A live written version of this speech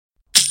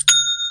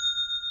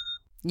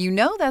You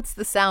know that's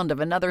the sound of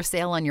another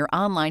sale on your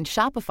online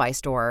Shopify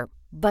store.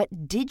 But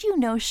did you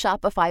know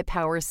Shopify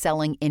powers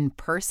selling in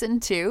person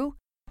too?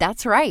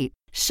 That's right.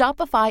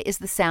 Shopify is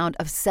the sound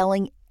of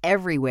selling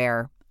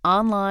everywhere.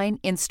 Online,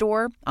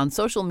 in-store, on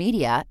social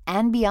media,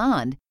 and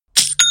beyond.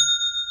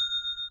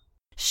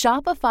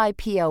 Shopify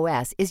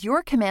POS is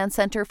your command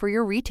center for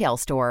your retail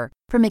store.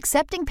 From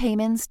accepting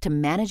payments to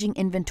managing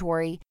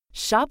inventory,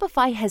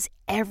 Shopify has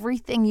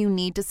everything you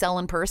need to sell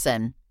in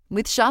person.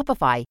 With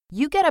Shopify,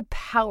 you get a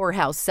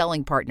powerhouse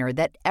selling partner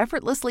that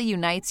effortlessly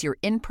unites your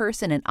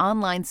in-person and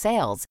online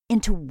sales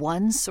into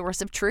one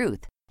source of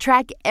truth.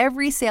 Track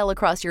every sale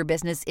across your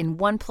business in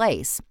one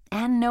place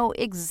and know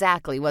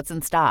exactly what's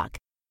in stock.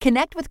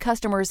 Connect with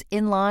customers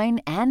in-line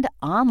and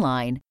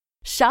online.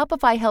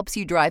 Shopify helps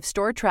you drive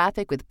store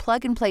traffic with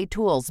plug-and-play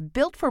tools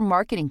built for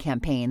marketing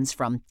campaigns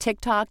from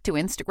TikTok to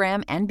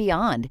Instagram and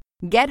beyond.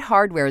 Get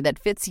hardware that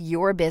fits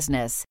your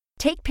business.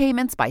 Take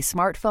payments by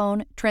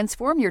smartphone,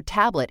 transform your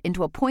tablet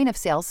into a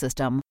point-of-sale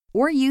system,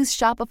 or use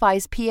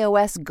Shopify's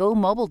POS Go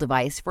mobile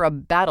device for a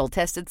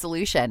battle-tested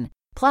solution.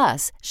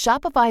 Plus,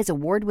 Shopify's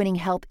award-winning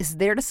help is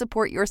there to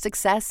support your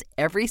success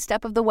every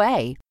step of the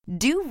way.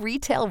 Do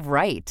retail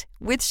right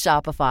with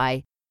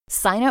Shopify.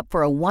 Sign up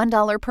for a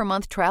 $1 per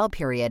month trial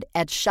period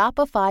at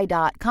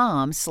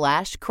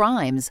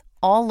shopify.com/crimes,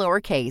 all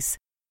lowercase.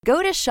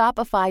 Go to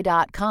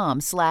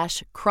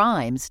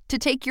shopify.com/crimes to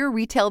take your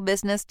retail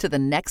business to the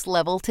next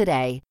level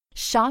today.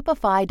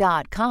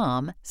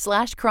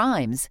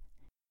 Shopify.com/crimes.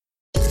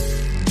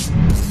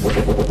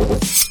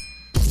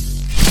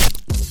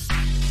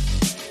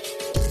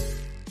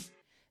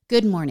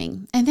 Good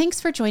morning, and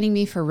thanks for joining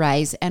me for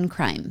Rise and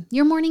Crime,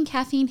 your morning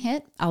caffeine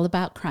hit all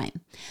about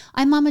crime.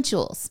 I'm Mama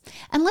Jules,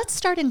 and let's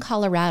start in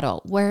Colorado,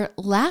 where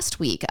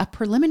last week a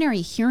preliminary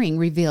hearing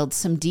revealed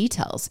some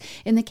details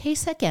in the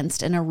case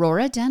against an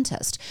Aurora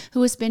dentist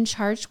who has been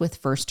charged with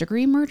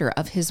first-degree murder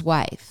of his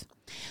wife.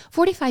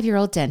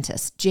 45-year-old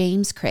dentist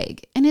James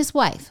Craig and his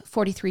wife,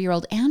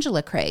 43-year-old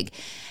Angela Craig,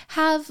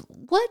 have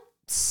what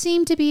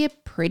seemed to be a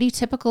pretty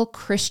typical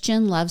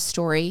Christian love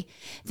story.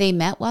 They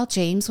met while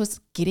James was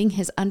getting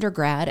his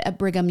undergrad at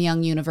Brigham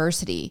Young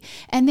University,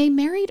 and they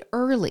married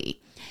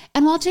early.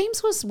 And while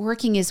James was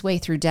working his way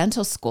through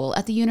dental school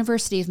at the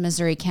University of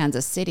Missouri,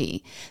 Kansas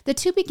City, the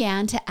two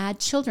began to add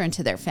children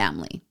to their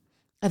family.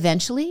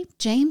 Eventually,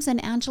 James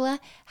and Angela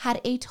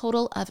had a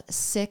total of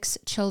 6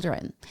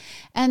 children.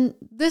 And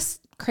this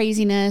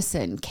craziness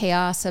and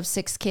chaos of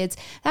 6 kids,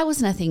 that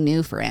was nothing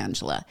new for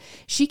Angela.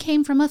 She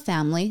came from a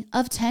family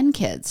of 10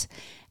 kids.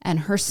 And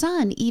her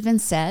son even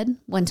said,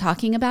 when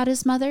talking about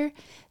his mother,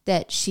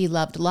 that she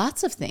loved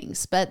lots of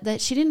things, but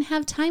that she didn't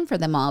have time for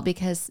them all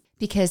because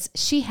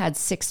she had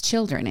 6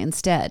 children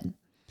instead.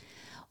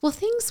 Well,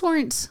 things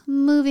weren't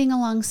moving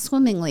along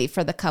swimmingly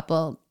for the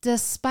couple,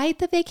 despite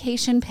the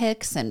vacation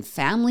pics and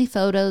family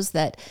photos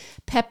that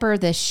pepper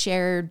the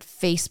shared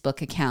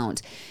Facebook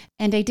account.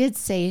 And I did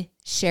say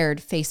shared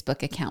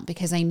Facebook account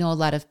because I know a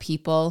lot of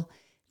people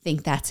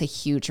think that's a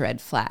huge red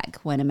flag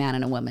when a man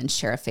and a woman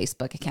share a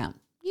Facebook account.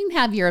 You can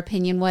have your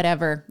opinion,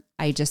 whatever.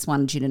 I just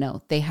wanted you to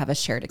know they have a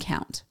shared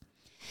account.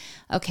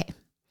 Okay.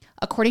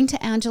 According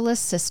to Angela's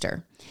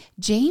sister,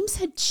 James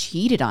had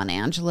cheated on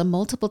Angela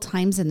multiple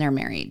times in their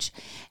marriage,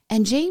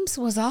 and James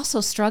was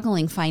also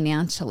struggling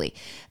financially.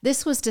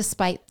 This was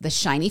despite the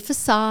shiny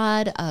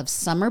facade of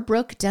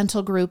Summerbrook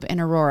Dental Group in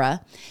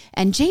Aurora,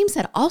 and James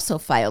had also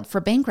filed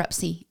for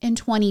bankruptcy in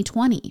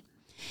 2020.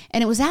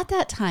 And it was at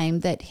that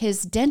time that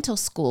his dental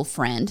school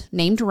friend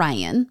named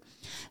Ryan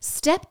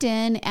stepped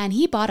in and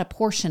he bought a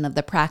portion of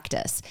the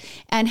practice.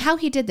 And how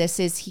he did this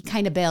is he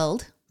kind of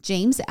bailed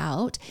James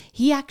out.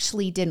 He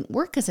actually didn't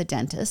work as a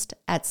dentist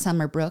at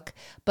Summerbrook,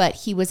 but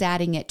he was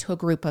adding it to a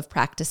group of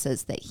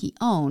practices that he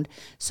owned.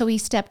 So he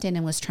stepped in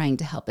and was trying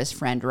to help his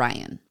friend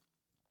Ryan.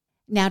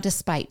 Now,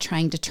 despite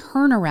trying to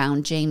turn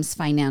around James'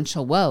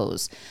 financial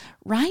woes,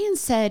 Ryan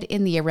said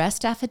in the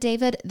arrest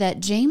affidavit that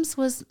James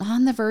was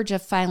on the verge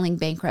of filing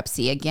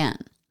bankruptcy again.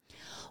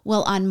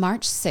 Well, on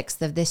March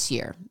 6th of this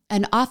year,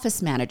 an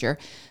office manager,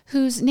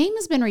 whose name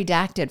has been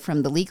redacted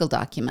from the legal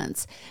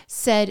documents,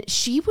 said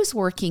she was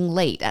working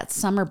late at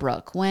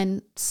Summerbrook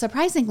when,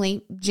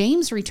 surprisingly,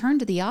 James returned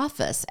to the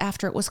office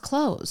after it was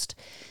closed.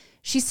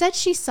 She said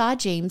she saw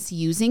James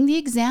using the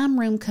exam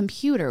room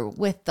computer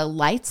with the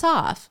lights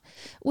off,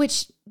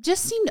 which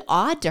just seemed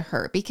odd to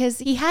her because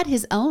he had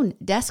his own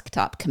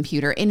desktop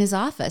computer in his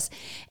office,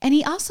 and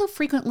he also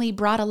frequently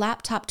brought a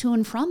laptop to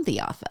and from the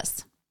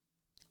office.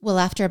 Well,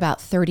 after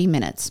about 30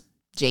 minutes,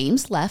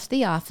 James left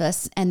the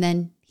office and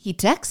then he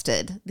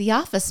texted the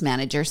office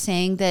manager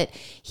saying that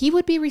he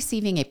would be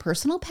receiving a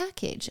personal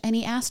package and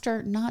he asked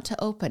her not to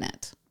open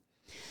it.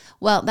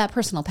 Well, that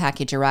personal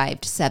package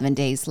arrived 7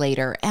 days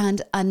later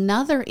and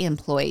another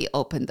employee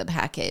opened the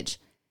package.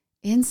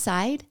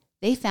 Inside,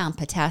 they found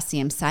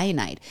potassium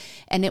cyanide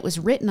and it was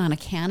written on a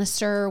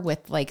canister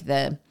with like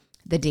the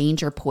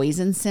danger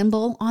poison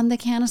symbol on the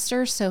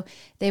canister. So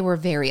they were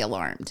very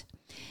alarmed.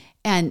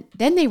 And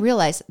then they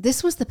realized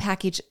this was the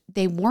package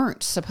they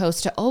weren't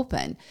supposed to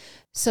open.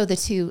 So the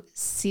two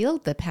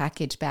sealed the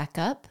package back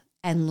up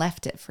and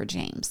left it for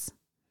James.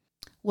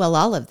 Well,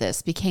 all of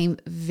this became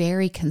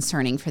very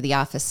concerning for the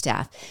office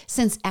staff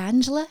since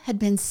Angela had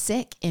been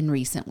sick in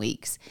recent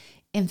weeks.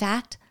 In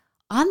fact,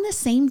 on the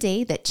same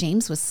day that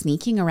James was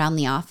sneaking around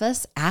the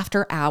office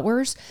after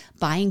hours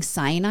buying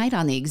cyanide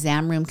on the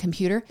exam room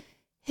computer,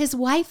 his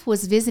wife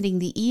was visiting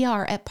the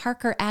ER at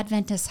Parker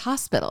Adventist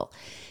Hospital.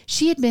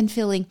 She had been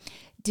feeling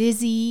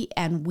dizzy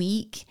and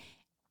weak.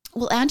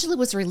 Well, Angela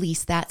was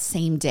released that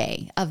same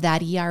day of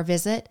that ER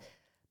visit,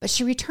 but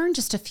she returned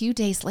just a few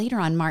days later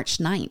on March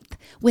 9th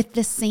with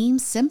the same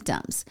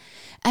symptoms.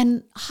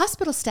 And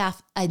hospital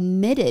staff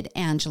admitted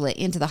Angela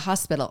into the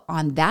hospital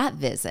on that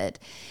visit,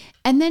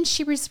 and then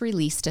she was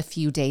released a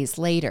few days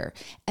later.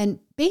 And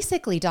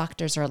basically,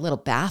 doctors are a little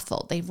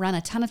baffled. They've run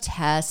a ton of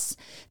tests.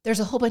 There's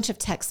a whole bunch of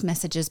text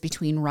messages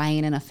between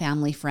Ryan and a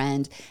family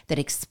friend that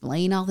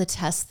explain all the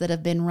tests that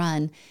have been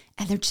run,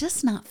 and they're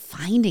just not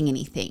finding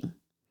anything.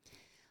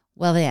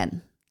 Well,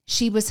 then,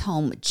 she was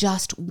home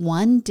just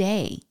one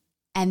day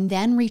and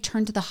then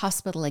returned to the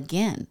hospital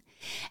again.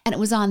 And it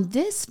was on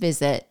this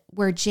visit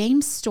where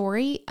James'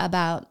 story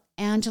about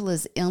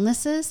Angela's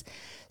illnesses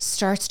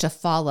starts to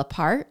fall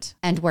apart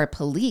and where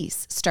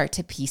police start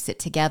to piece it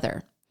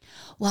together.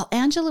 While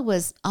Angela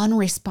was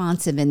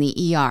unresponsive in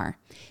the ER,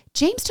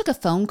 James took a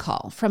phone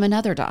call from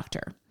another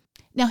doctor.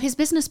 Now, his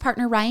business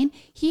partner, Ryan,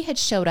 he had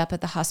showed up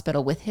at the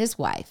hospital with his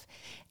wife,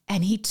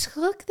 and he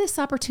took this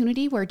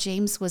opportunity where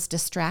James was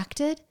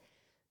distracted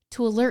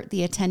to alert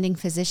the attending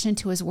physician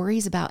to his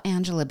worries about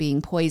Angela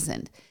being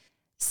poisoned.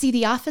 See,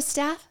 the office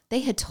staff, they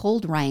had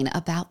told Ryan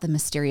about the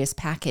mysterious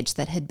package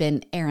that had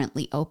been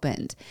errantly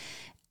opened.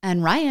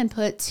 And Ryan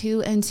put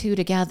 2 and 2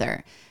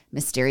 together.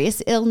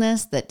 Mysterious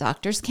illness that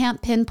doctors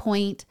can't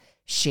pinpoint,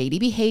 shady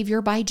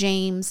behavior by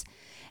James.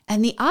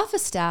 And the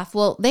office staff,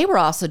 well, they were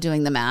also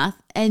doing the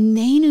math, and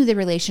they knew the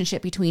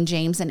relationship between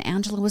James and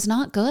Angela was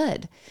not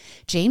good.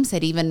 James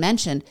had even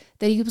mentioned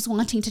that he was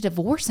wanting to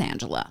divorce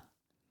Angela.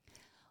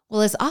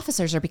 Well, as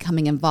officers are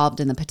becoming involved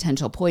in the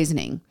potential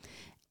poisoning,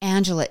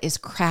 Angela is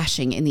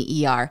crashing in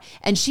the ER,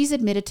 and she's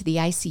admitted to the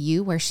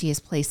ICU where she is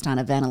placed on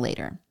a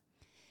ventilator.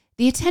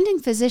 The attending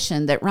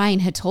physician that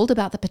Ryan had told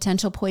about the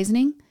potential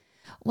poisoning,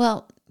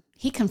 well,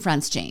 he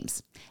confronts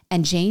James,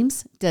 and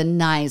James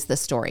denies the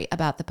story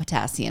about the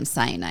potassium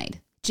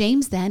cyanide.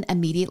 James then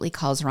immediately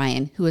calls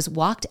Ryan, who has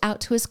walked out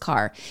to his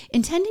car,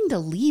 intending to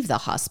leave the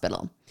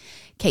hospital.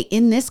 Okay,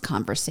 in this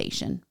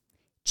conversation,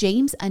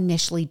 James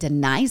initially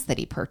denies that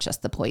he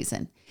purchased the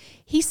poison.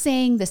 He's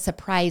saying the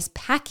surprise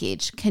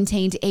package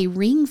contained a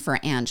ring for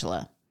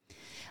Angela.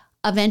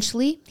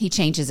 Eventually, he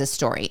changes his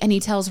story and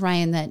he tells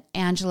Ryan that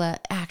Angela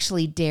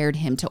actually dared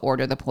him to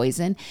order the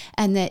poison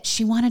and that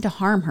she wanted to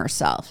harm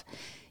herself.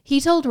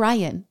 He told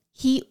Ryan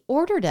he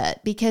ordered it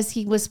because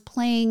he was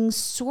playing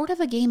sort of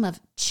a game of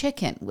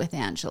chicken with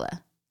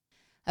Angela.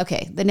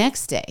 Okay, the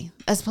next day,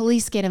 as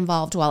police get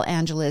involved while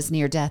Angela is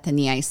near death in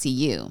the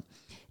ICU,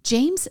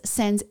 James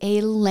sends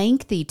a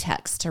lengthy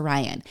text to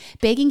Ryan,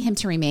 begging him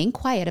to remain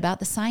quiet about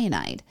the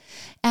cyanide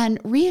and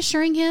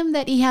reassuring him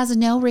that he has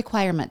no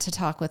requirement to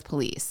talk with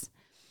police.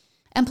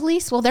 And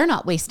police, well, they're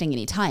not wasting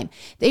any time.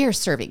 They are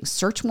serving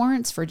search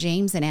warrants for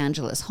James and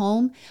Angela's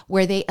home,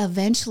 where they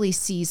eventually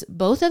seize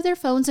both of their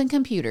phones and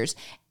computers,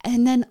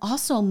 and then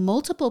also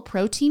multiple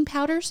protein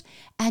powders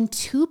and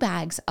 2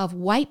 bags of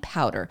white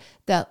powder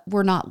that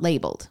were not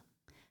labeled.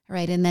 All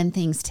right, and then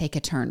things take a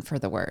turn for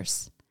the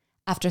worse.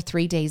 After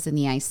 3 days in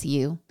the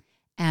ICU,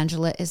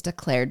 Angela is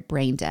declared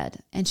brain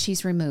dead, and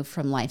she's removed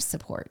from life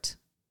support.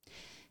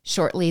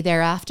 Shortly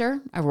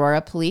thereafter,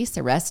 Aurora police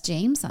arrest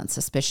James on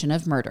suspicion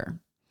of murder.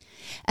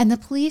 And the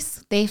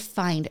police, they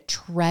find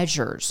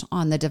treasures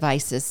on the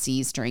devices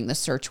seized during the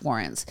search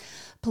warrants.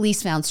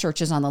 Police found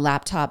searches on the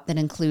laptop that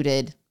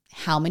included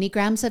how many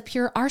grams of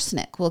pure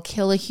arsenic will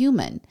kill a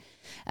human,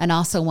 and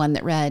also one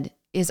that read,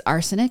 "Is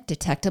arsenic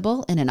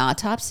detectable in an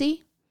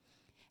autopsy?"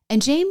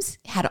 And James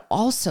had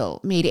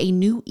also made a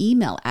new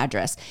email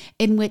address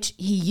in which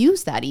he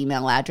used that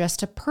email address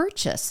to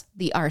purchase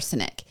the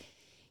arsenic.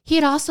 He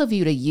had also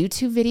viewed a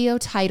YouTube video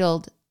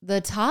titled "The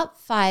Top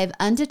 5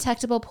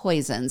 Undetectable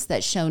Poisons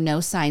That Show No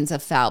Signs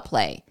of Foul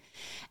Play."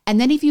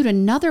 And then he viewed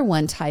another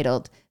one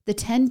titled "The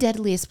 10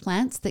 Deadliest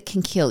Plants That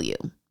Can Kill You."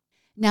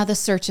 Now, the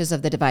searches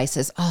of the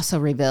devices also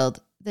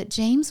revealed that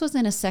James was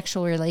in a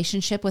sexual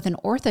relationship with an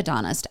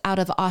orthodontist out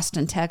of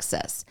Austin,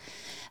 Texas.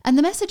 And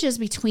the messages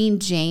between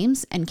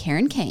James and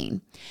Karen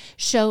Kane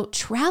show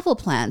travel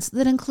plans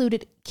that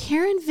included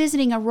Karen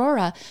visiting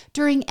Aurora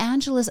during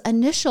Angela's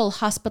initial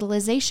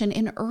hospitalization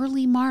in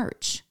early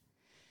March.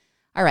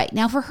 All right,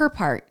 now for her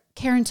part,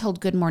 Karen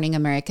told Good Morning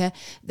America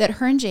that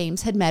her and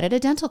James had met at a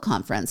dental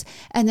conference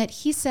and that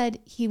he said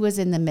he was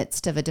in the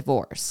midst of a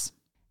divorce.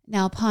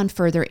 Now, upon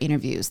further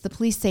interviews, the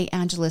police say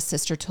Angela's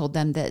sister told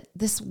them that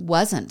this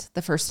wasn't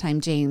the first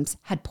time James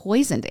had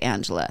poisoned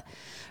Angela.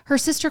 Her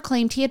sister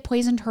claimed he had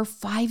poisoned her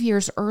 5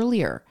 years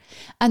earlier.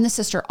 And the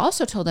sister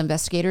also told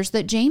investigators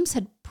that James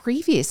had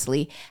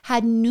previously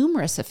had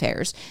numerous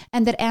affairs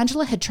and that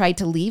Angela had tried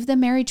to leave the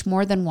marriage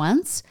more than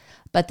once,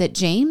 but that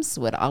James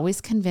would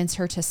always convince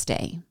her to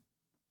stay.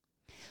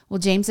 Well,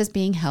 James is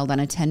being held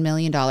on a $10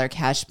 million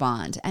cash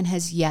bond and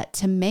has yet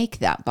to make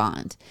that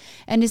bond,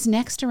 and his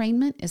next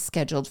arraignment is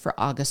scheduled for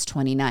August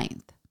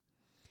 29th.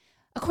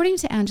 According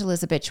to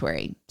Angela's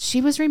obituary,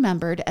 she was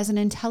remembered as an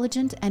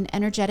intelligent and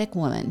energetic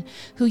woman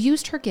who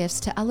used her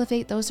gifts to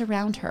elevate those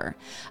around her,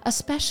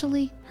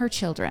 especially her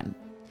children.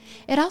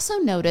 It also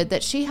noted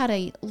that she had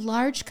a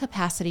large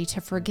capacity to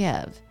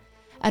forgive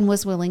and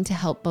was willing to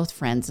help both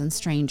friends and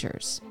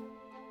strangers.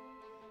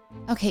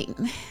 Okay,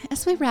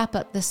 as we wrap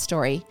up this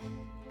story,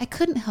 I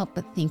couldn't help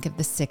but think of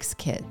the 6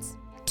 kids.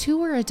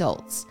 2 are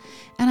adults,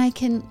 and I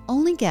can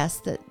only guess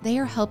that they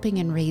are helping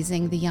in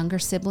raising the younger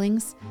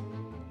siblings.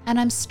 And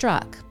I'm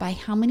struck by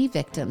how many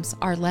victims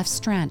are left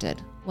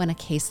stranded when a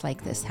case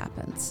like this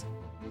happens.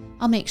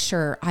 I'll make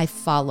sure I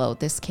follow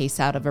this case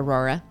out of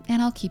Aurora,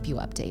 and I'll keep you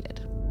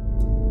updated.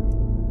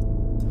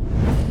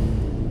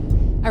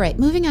 All right,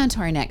 moving on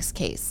to our next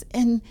case.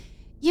 And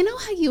you know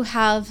how you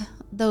have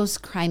those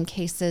crime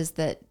cases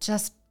that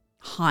just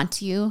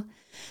haunt you?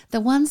 The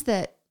ones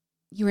that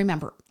you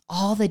remember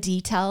all the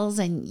details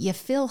and you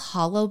feel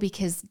hollow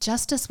because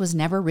justice was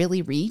never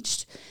really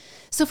reached?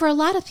 So for a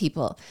lot of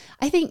people,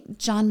 I think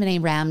John Benet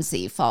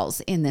Ramsey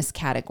falls in this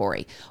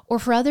category. Or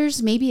for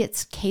others, maybe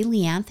it's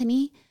Kaylee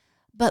Anthony.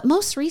 But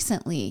most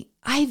recently,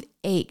 I've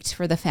ached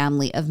for the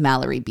family of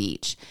Malory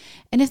Beach.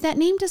 And if that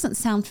name doesn't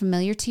sound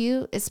familiar to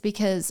you, it's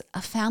because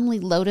a family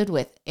loaded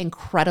with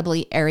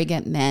incredibly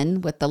arrogant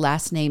men with the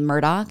last name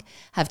Murdaugh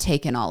have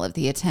taken all of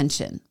the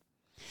attention.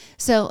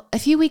 So a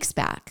few weeks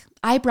back,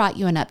 I brought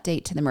you an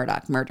update to the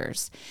Murdaugh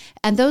murders.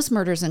 And those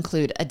murders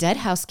include a dead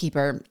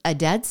housekeeper, a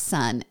dead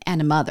son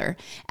and a mother,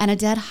 and a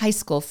dead high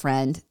school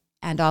friend,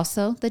 and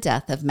also the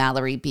death of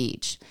Malory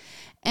Beach.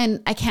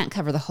 And I can't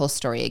cover the whole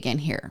story again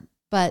here,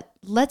 but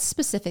let's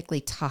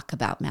specifically talk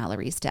about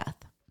Malory's death.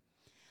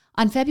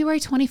 On February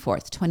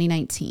 24th,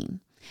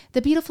 2019,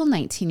 the beautiful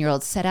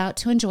 19-year-old set out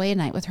to enjoy a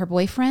night with her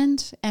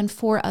boyfriend and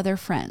 4 other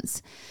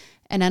friends.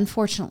 And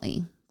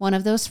unfortunately, one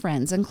of those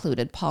friends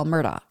included Paul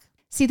Murdaugh.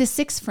 See, the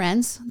 6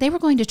 friends, they were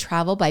going to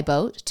travel by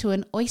boat to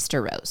an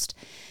oyster roast.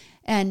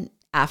 And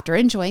after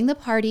enjoying the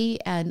party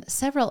and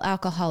several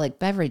alcoholic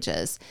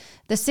beverages,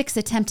 the 6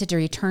 attempted to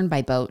return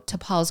by boat to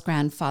Paul's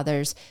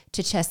grandfather's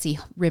Chechesi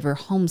River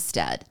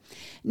homestead.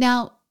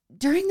 Now,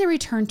 during the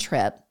return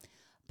trip,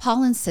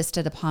 Paul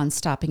insisted upon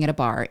stopping at a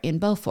bar in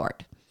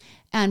Beaufort.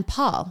 And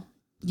Paul,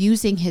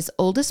 using his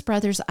oldest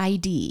brother's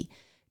ID,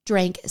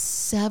 drank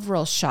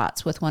several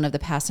shots with one of the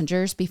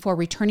passengers before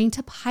returning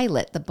to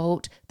pilot the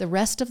boat the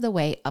rest of the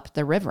way up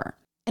the river.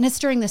 And it's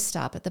during this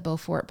stop at the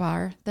Beaufort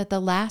bar that the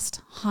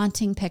last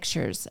haunting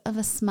pictures of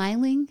a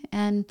smiling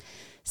and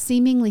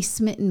seemingly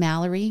smitten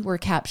Malory were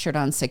captured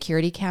on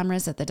security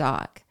cameras at the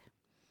dock.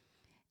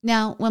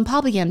 Now, when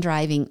Paul began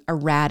driving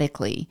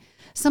erratically,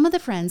 some of the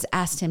friends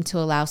asked him to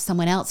allow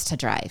someone else to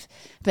drive,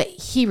 but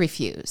he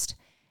refused.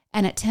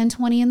 And at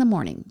 10:20 in the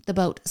morning, the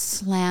boat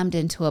slammed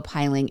into a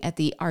piling at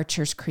the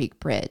Archers Creek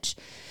Bridge.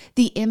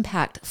 The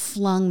impact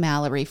flung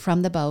Malory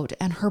from the boat,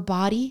 and her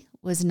body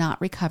was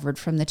not recovered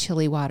from the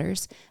chilly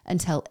waters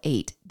until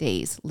 8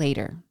 days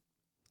later.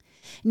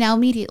 Now,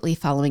 immediately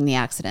following the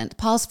accident,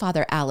 Paul's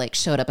father, Alex,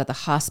 showed up at the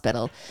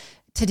hospital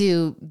to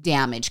do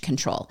damage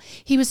control.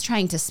 He was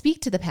trying to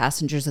speak to the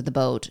passengers of the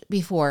boat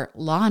before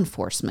law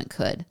enforcement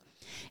could.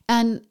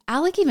 And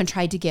Alec even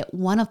tried to get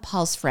one of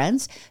Paul's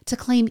friends to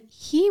claim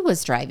he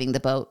was driving the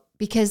boat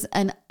because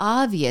an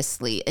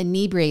obviously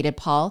inebriated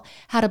Paul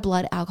had a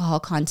blood alcohol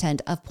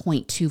content of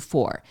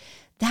 0.24.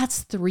 That's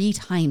 3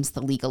 times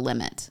the legal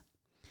limit.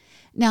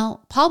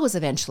 Now, Paul was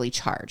eventually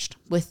charged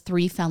with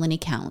 3 felony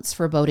counts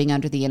for boating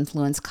under the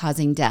influence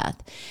causing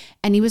death,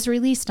 and he was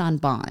released on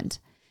bond.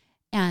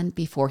 And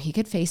before he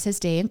could face his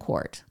day in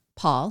court,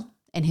 Paul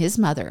and his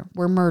mother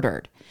were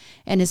murdered,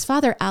 and his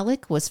father,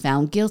 Alec, was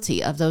found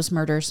guilty of those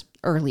murders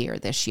earlier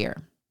this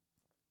year.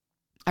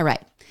 All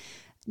right,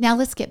 now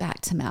let's get back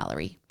to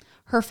Malory.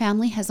 Her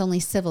family has only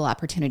civil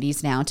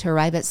opportunities now to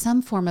arrive at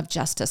some form of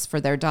justice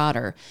for their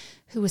daughter,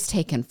 who was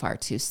taken far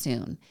too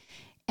soon.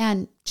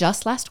 And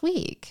just last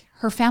week,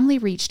 her family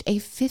reached a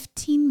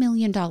 $15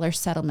 million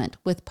settlement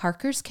with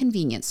Parker's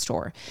convenience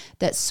store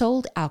that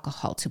sold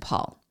alcohol to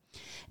Paul.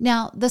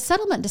 Now, the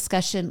settlement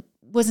discussion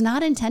was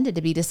not intended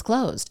to be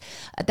disclosed.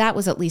 That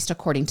was at least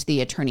according to the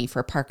attorney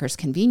for Parker's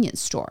convenience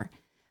store.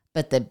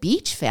 But the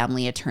Beach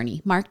family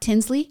attorney, Mark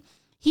Tinsley,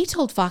 he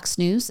told Fox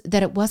News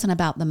that it wasn't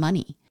about the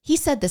money. He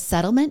said the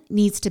settlement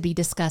needs to be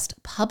discussed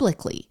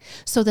publicly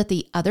so that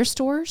the other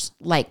stores,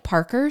 like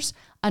Parker's,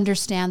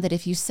 understand that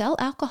if you sell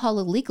alcohol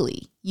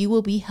illegally, you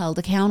will be held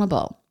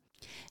accountable.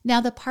 Now,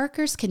 the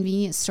Parker's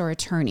convenience store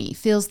attorney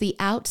feels the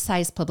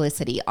outsized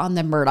publicity on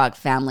the Murdaugh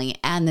family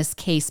and this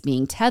case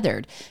being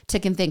tethered to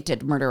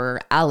convicted murderer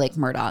Alec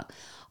Murdaugh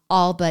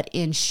all but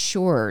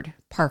ensured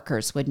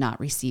Parker's would not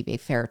receive a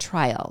fair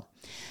trial.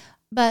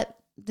 But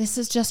this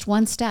is just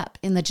one step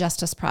in the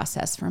justice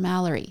process for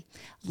Malory.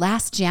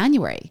 Last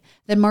January,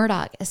 the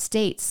Murdaugh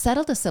estate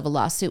settled a civil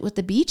lawsuit with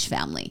the Beach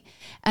family.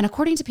 And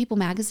according to People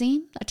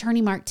magazine,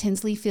 attorney Mark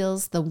Tinsley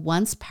feels the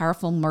once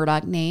powerful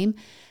Murdaugh name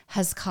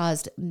has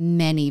caused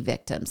many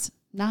victims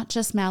not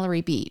just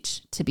Malory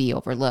Beach, to be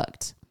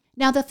overlooked.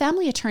 Now, the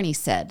family attorney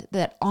said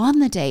that on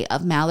the day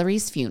of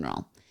Malory's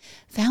funeral,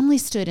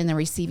 families stood in the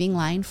receiving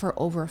line for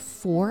over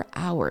 4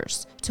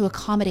 hours to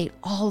accommodate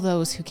all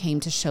those who came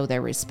to show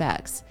their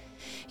respects.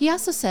 He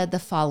also said the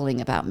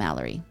following about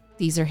Malory.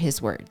 These are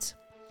his words.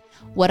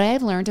 What I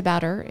have learned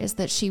about her is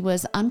that she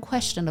was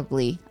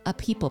unquestionably a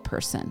people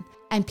person,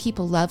 and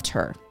people loved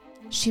her.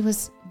 She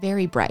was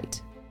very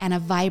bright and a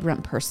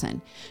vibrant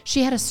person.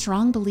 She had a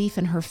strong belief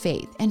in her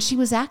faith, and she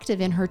was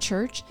active in her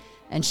church,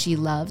 and she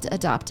loved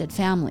adopted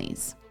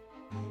families.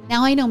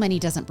 Now, I know money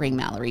doesn't bring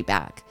Malory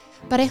back,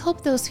 but I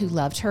hope those who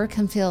loved her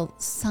can feel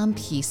some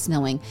peace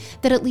knowing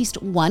that at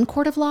least one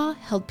court of law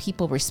held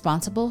people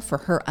responsible for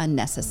her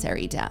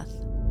unnecessary death.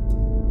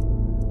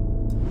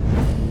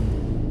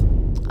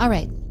 All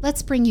right,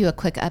 let's bring you a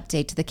quick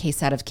update to the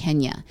case out of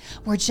Kenya,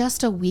 where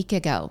just a week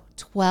ago,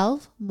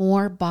 12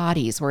 more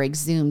bodies were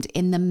exhumed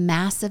in the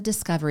massive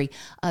discovery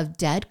of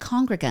dead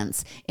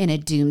congregants in a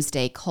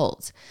doomsday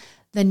cult.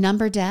 The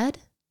number dead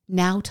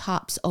now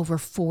tops over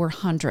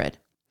 400.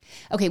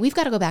 Okay, we've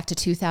got to go back to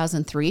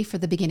 2003 for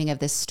the beginning of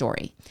this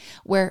story,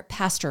 where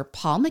Pastor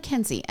Paul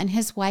Mackenzie and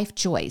his wife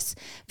Joyce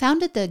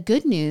founded the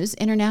Good News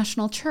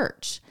International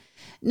Church.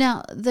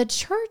 Now, the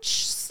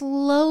church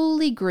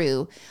slowly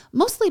grew,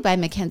 mostly by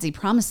Mackenzie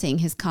promising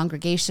his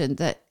congregation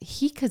that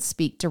he could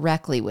speak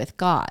directly with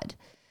God.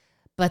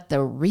 But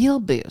the real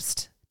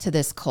boost to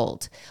this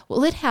cult,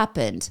 well, it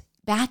happened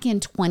back in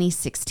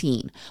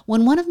 2016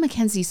 when one of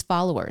Mackenzie's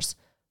followers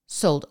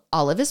sold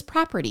all of his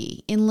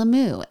property in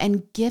Lamu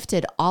and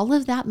gifted all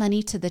of that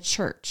money to the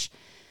church,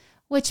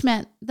 which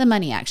meant the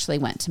money actually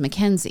went to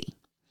Mackenzie.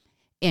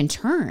 In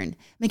turn,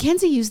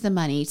 Mackenzie used the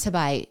money to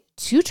buy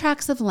 2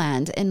 tracts of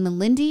land in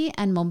Malindi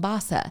and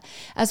Mombasa,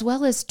 as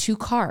well as 2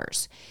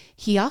 cars.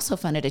 He also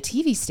funded a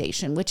TV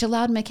station, which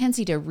allowed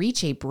Mackenzie to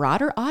reach a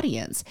broader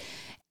audience.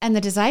 And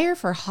the desire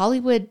for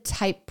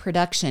Hollywood-type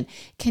production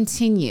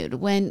continued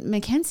when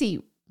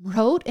Mackenzie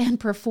wrote and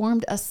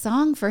performed a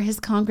song for his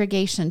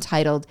congregation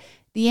titled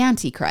The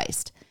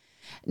Antichrist.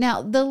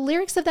 Now, the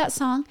lyrics of that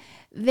song,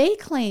 they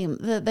claim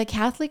that the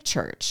Catholic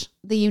Church,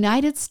 the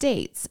United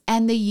States,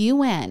 and the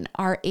UN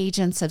are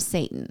agents of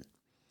Satan.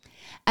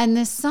 And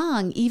this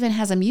song even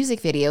has a music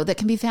video that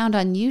can be found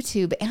on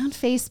YouTube and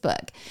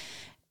Facebook.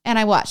 And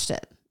I watched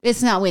it.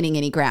 It's not winning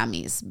any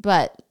Grammys,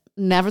 but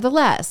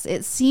nevertheless,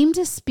 it seemed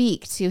to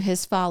speak to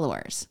his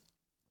followers.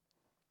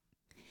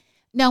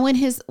 Now, when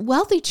his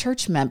wealthy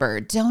church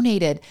member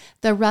donated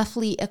the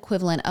roughly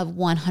equivalent of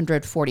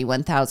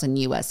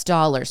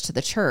 $141,000 to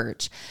the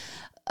church,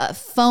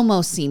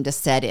 FOMO seemed to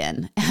set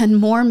in, and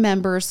more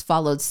members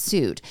followed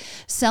suit,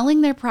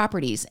 selling their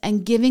properties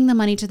and giving the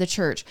money to the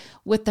church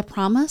with the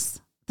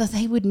promise that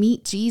they would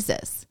meet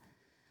Jesus.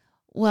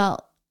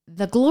 Well,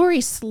 the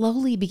glory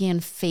slowly began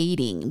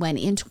fading when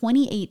in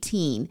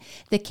 2018,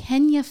 the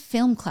Kenya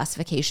Film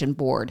Classification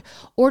Board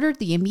ordered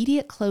the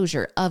immediate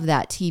closure of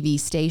that TV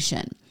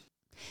station.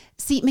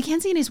 See,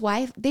 Mackenzie and his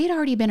wife, they'd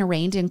already been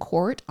arraigned in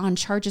court on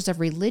charges of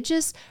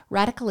religious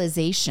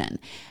radicalization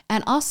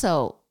and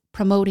also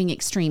promoting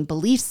extreme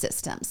belief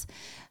systems.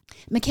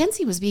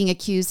 Mackenzie was being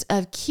accused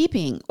of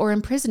keeping or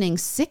imprisoning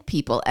sick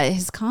people at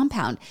his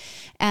compound,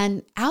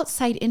 and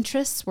outside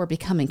interests were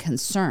becoming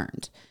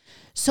concerned.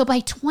 So by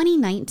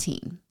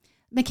 2019,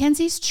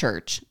 Mackenzie's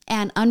church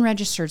and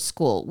unregistered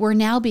school were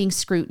now being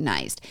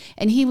scrutinized,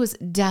 and he was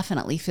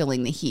definitely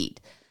feeling the heat.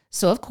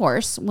 So of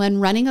course,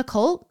 when running a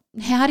cult,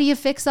 how do you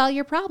fix all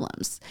your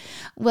problems?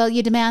 Well,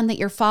 you demand that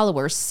your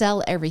followers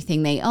sell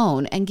everything they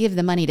own and give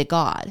the money to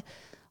God.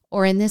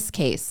 Or in this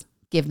case,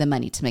 give the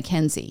money to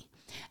Mackenzie.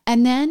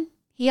 And then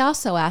he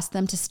also asked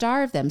them to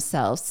starve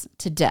themselves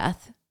to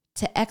death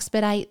to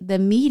expedite the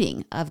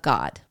meeting of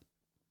God.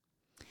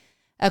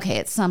 Okay,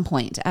 at some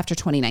point after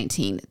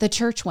 2019, the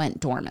church went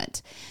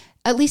dormant,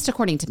 at least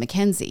according to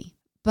Mackenzie.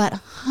 But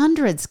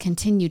hundreds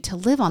continued to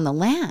live on the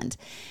land.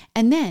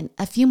 And then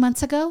a few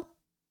months ago,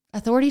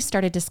 authorities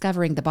started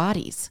discovering the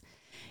bodies.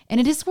 And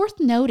it is worth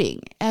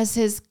noting, as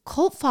his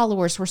cult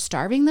followers were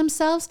starving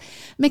themselves,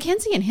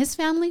 Mackenzie and his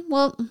family,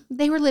 well,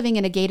 they were living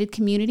in a gated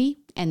community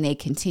and they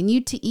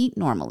continued to eat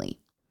normally.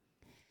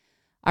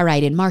 All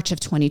right, in March of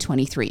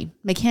 2023,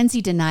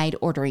 Mackenzie denied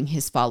ordering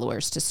his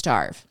followers to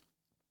starve.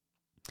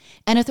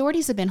 And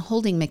authorities have been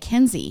holding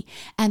Mackenzie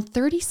and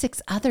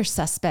 36 other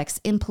suspects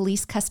in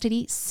police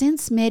custody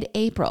since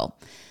mid-April.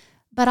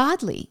 But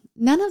oddly,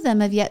 none of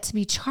them have yet to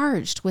be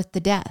charged with the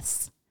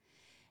deaths.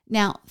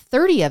 Now,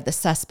 30 of the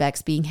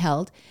suspects being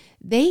held,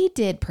 they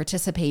did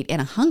participate in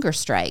a hunger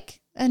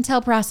strike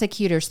until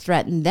prosecutors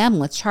threatened them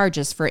with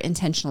charges for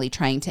intentionally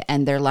trying to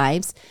end their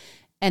lives,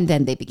 and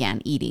then they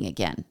began eating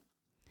again.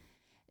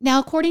 Now,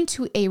 according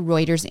to a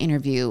Reuters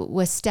interview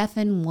with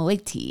Stephen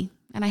Moiti,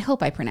 and I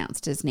hope I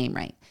pronounced his name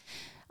right,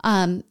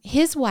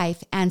 his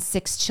wife and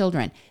 6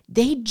 children,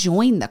 they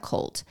joined the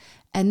cult,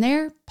 and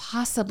they're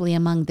possibly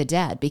among the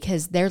dead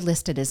because they're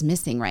listed as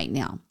missing right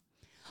now.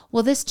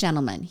 Well, this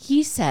gentleman,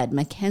 he said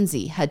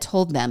Mackenzie had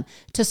told them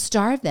to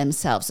starve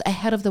themselves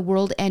ahead of the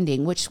world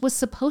ending, which was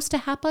supposed to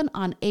happen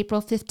on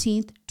April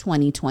 15th,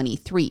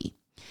 2023.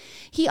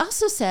 He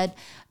also said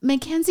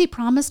Mackenzie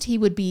promised he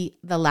would be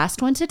the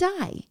last one to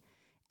die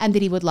and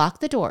that he would lock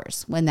the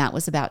doors when that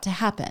was about to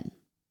happen.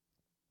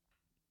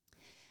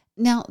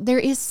 Now, there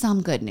is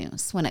some good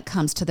news when it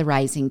comes to the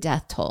rising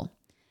death toll.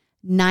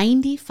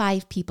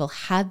 95 people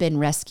have been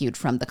rescued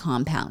from the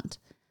compound.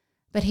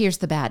 But here's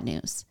the bad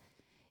news.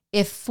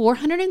 If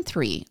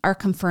 403 are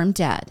confirmed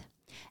dead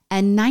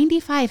and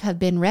 95 have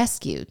been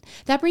rescued,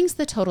 that brings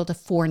the total to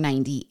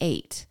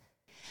 498.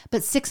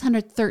 But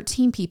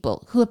 613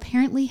 people who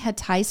apparently had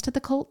ties to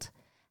the cult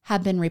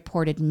have been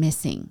reported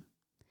missing.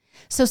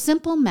 So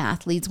simple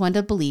math leads one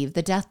to believe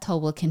the death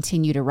toll will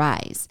continue to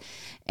rise.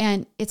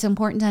 And it's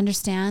important to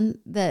understand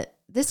that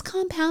this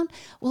compound,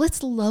 well,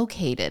 it's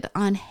located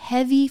on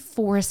heavy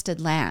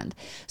forested land.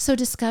 So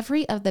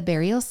discovery of the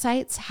burial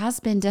sites has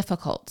been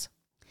difficult.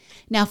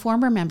 Now,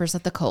 former members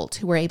of the cult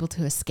who were able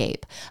to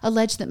escape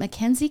allege that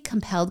Mackenzie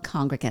compelled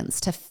congregants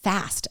to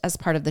fast as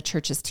part of the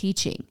church's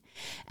teaching.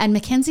 And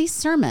Mackenzie's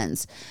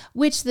sermons,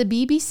 which the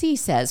BBC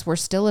says were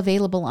still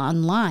available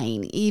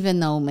online, even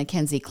though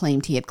Mackenzie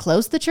claimed he had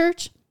closed the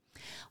church,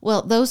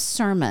 well, those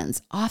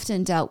sermons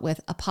often dealt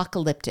with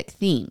apocalyptic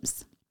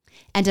themes.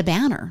 And a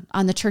banner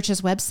on the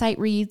church's website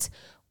reads,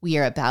 "We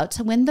are about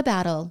to win the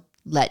battle.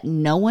 Let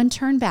no one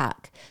turn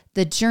back.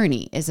 The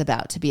journey is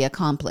about to be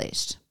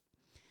accomplished."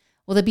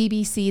 Well, the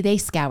BBC, they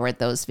scoured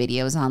those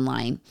videos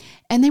online,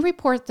 and they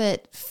report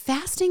that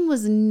fasting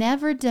was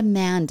never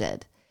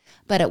demanded,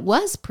 but it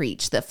was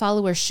preached that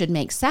followers should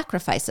make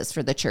sacrifices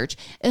for the church,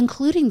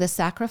 including the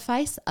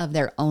sacrifice of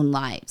their own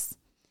lives.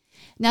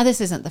 Now,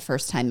 this isn't the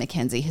first time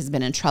Mackenzie has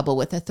been in trouble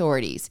with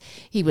authorities.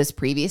 He was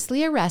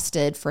previously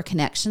arrested for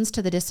connections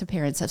to the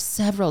disappearance of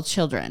several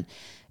children,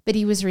 but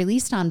he was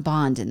released on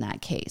bond in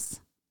that case.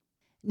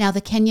 Now,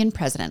 the Kenyan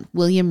president,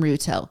 William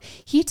Ruto,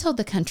 he told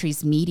the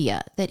country's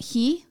media that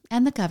he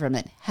and the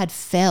government had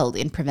failed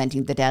in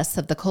preventing the deaths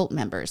of the cult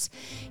members.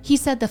 He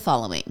said the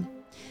following,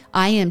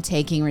 "I am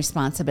taking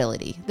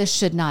responsibility. This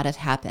should not have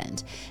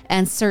happened.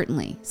 And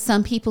certainly,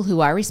 some people who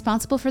are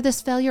responsible for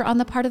this failure on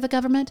the part of the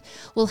government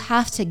will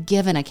have to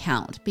give an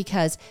account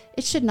because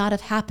it should not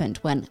have happened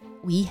when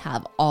we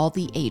have all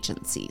the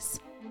agencies."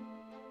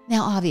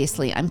 Now,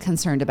 obviously, I'm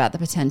concerned about the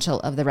potential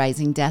of the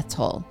rising death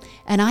toll,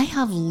 and I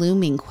have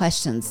looming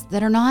questions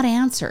that are not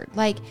answered,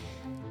 like,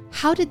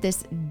 how did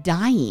this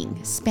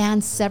dying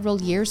span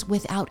several years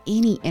without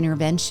any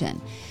intervention?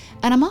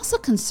 And I'm also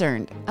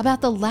concerned about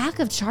the lack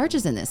of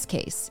charges in this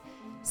case.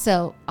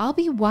 So I'll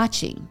be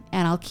watching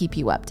and I'll keep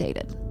you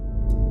updated.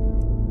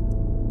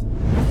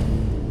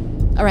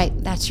 All right,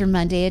 that's your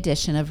Monday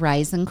edition of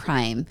Rise and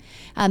Crime.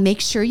 Make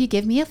sure you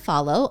give me a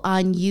follow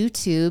on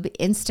YouTube,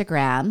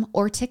 Instagram,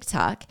 or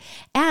TikTok.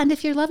 And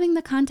if you're loving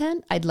the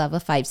content, I'd love a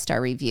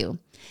 5-star review.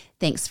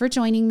 Thanks for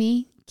joining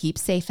me. Keep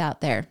safe out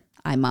there.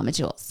 I'm Mama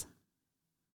Jules.